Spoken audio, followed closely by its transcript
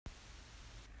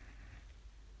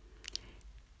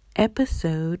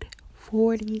episode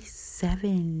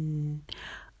 47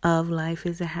 of Life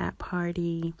is a Hat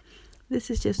Party. This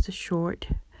is just a short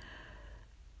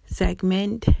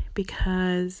segment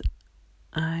because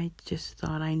I just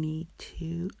thought I need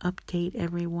to update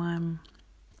everyone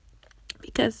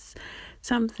because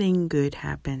something good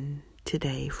happened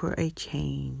today for a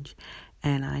change,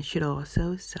 and I should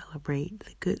also celebrate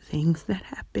the good things that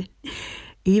happen.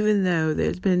 Even though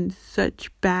there's been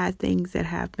such bad things that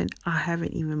happen, I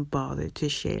haven't even bothered to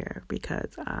share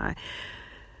because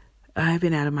I've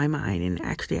been out of my mind. And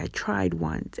actually, I tried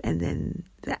once, and then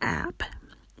the app,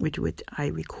 which I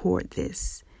record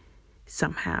this,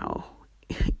 somehow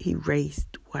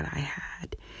erased what I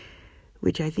had,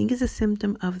 which I think is a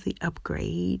symptom of the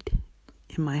upgrade,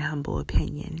 in my humble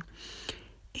opinion.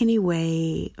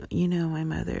 Anyway, my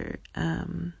mother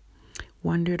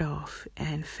wandered off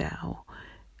and fell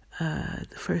the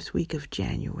first week of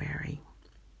January.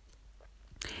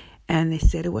 And they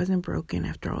said it wasn't broken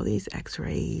after all these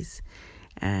x-rays.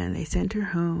 And they sent her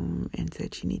home and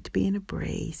said she needed to be in a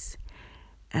brace.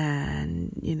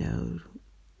 And,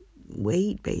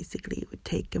 wait, basically. It would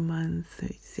take a month,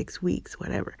 6 weeks,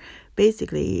 whatever.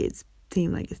 Basically, it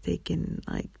seemed like it's taken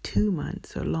like 2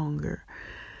 months or longer.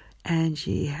 And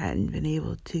she hadn't been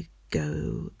able to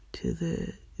go to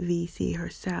the VC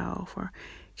herself or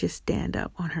just stand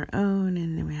up on her own.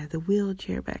 And then we had the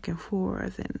wheelchair back and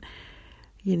forth. And,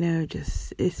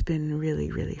 it's been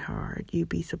really, really hard. You'd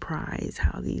be surprised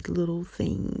how these little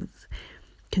things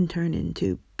can turn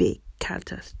into big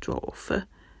catastrophe.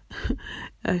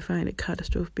 I find it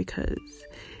catastrophe because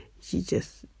she's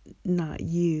just not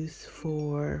used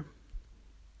for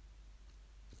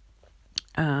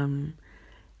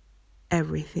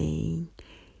everything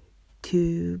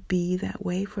to be that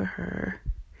way for her.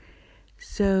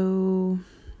 So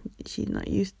she's not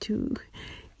used to,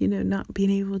 not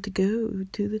being able to go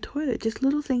to the toilet. Just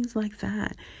little things like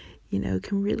that,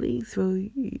 can really throw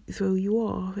you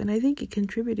off. And I think it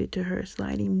contributed to her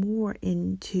sliding more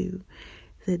into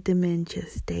the dementia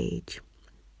stage.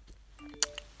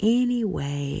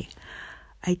 Anyway,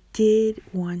 I did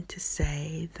want to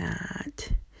say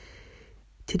that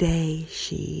today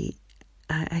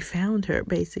I found her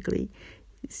basically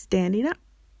standing up.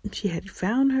 She had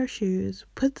found her shoes,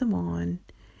 put them on,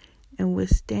 and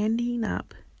was standing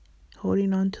up,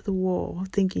 holding on to the wall,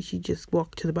 thinking she just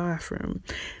walked to the bathroom.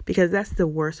 Because that's the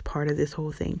worst part of this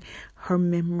whole thing. Her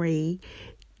memory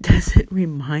doesn't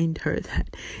remind her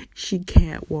that she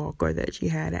can't walk or that she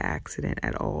had an accident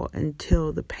at all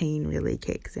until the pain really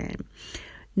kicks in.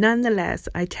 Nonetheless,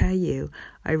 I tell you,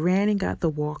 I ran and got the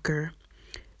walker,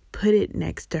 put it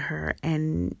next to her,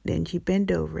 and then she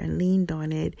bent over and leaned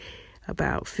on it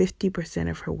about 50%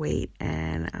 of her weight,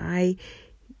 and I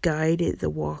guided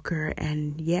the walker,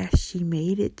 and yes, she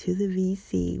made it to the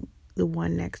VC, the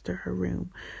one next to her room,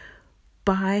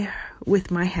 with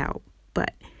my help.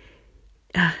 But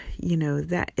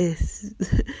that is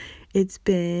it's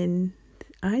been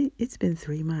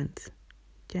 3 months.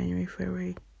 January,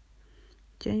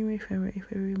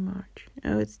 February, March.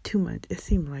 Oh, it's 2 months. It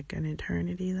seemed like an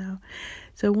eternity, though.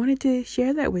 So I wanted to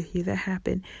share that with you. That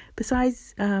happened.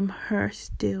 Besides her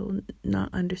still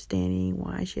not understanding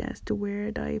why she has to wear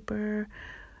a diaper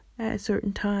at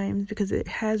certain times, because it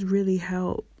has really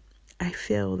helped. I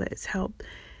feel that it's helped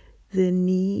the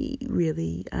knee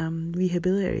really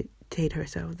rehabilitate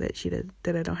herself. That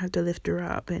I don't have to lift her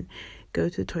up and go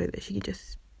to the toilet. She can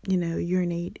just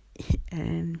urinate.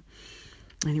 And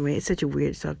anyway, it's such a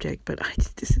weird subject, but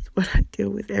this is what I deal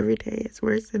with every day. It's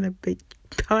worse than a big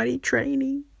potty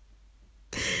training.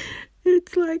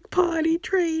 It's like potty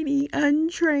training,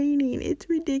 untraining. It's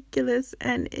ridiculous,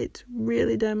 and it's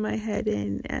really done my head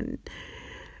in. And,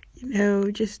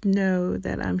 just know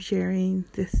that I'm sharing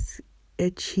this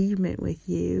achievement with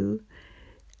you,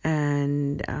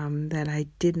 and that I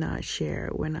did not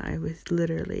share when I was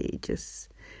literally just,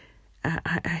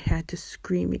 I had to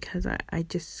scream because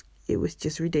it was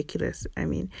just ridiculous. I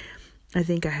mean, I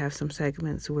think I have some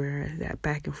segments where that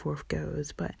back and forth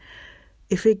goes, but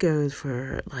if it goes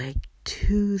for like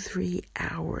 2-3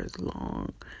 hours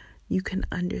long, you can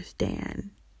understand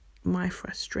my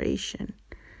frustration.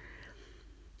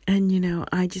 And,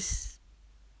 I just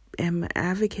am an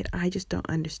advocate. I just don't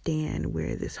understand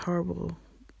where this horrible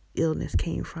illness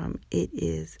came from. It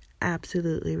is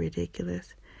absolutely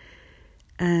ridiculous.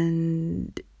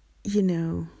 And,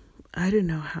 I don't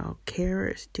know how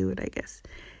carers do it, I guess.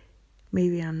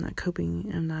 Maybe I'm not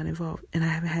coping, I'm not involved, and I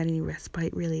haven't had any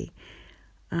respite, really.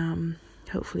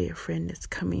 Hopefully a friend is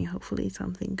coming. Hopefully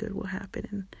something good will happen,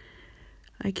 and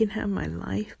I can have my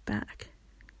life back,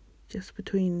 just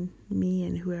between me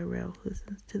and whoever else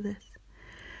listens to this.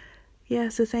 Yeah,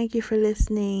 so thank you for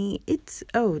listening.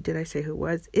 Did I say who it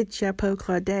was? It's Chapeau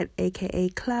Claudette, aka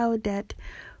Claudette,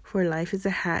 for Life is a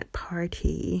Hat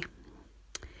Party.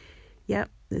 Yep,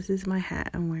 this is my hat.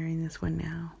 I'm wearing this one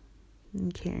now.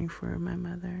 I'm caring for my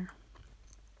mother.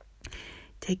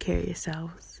 Take care of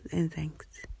yourselves, and thanks.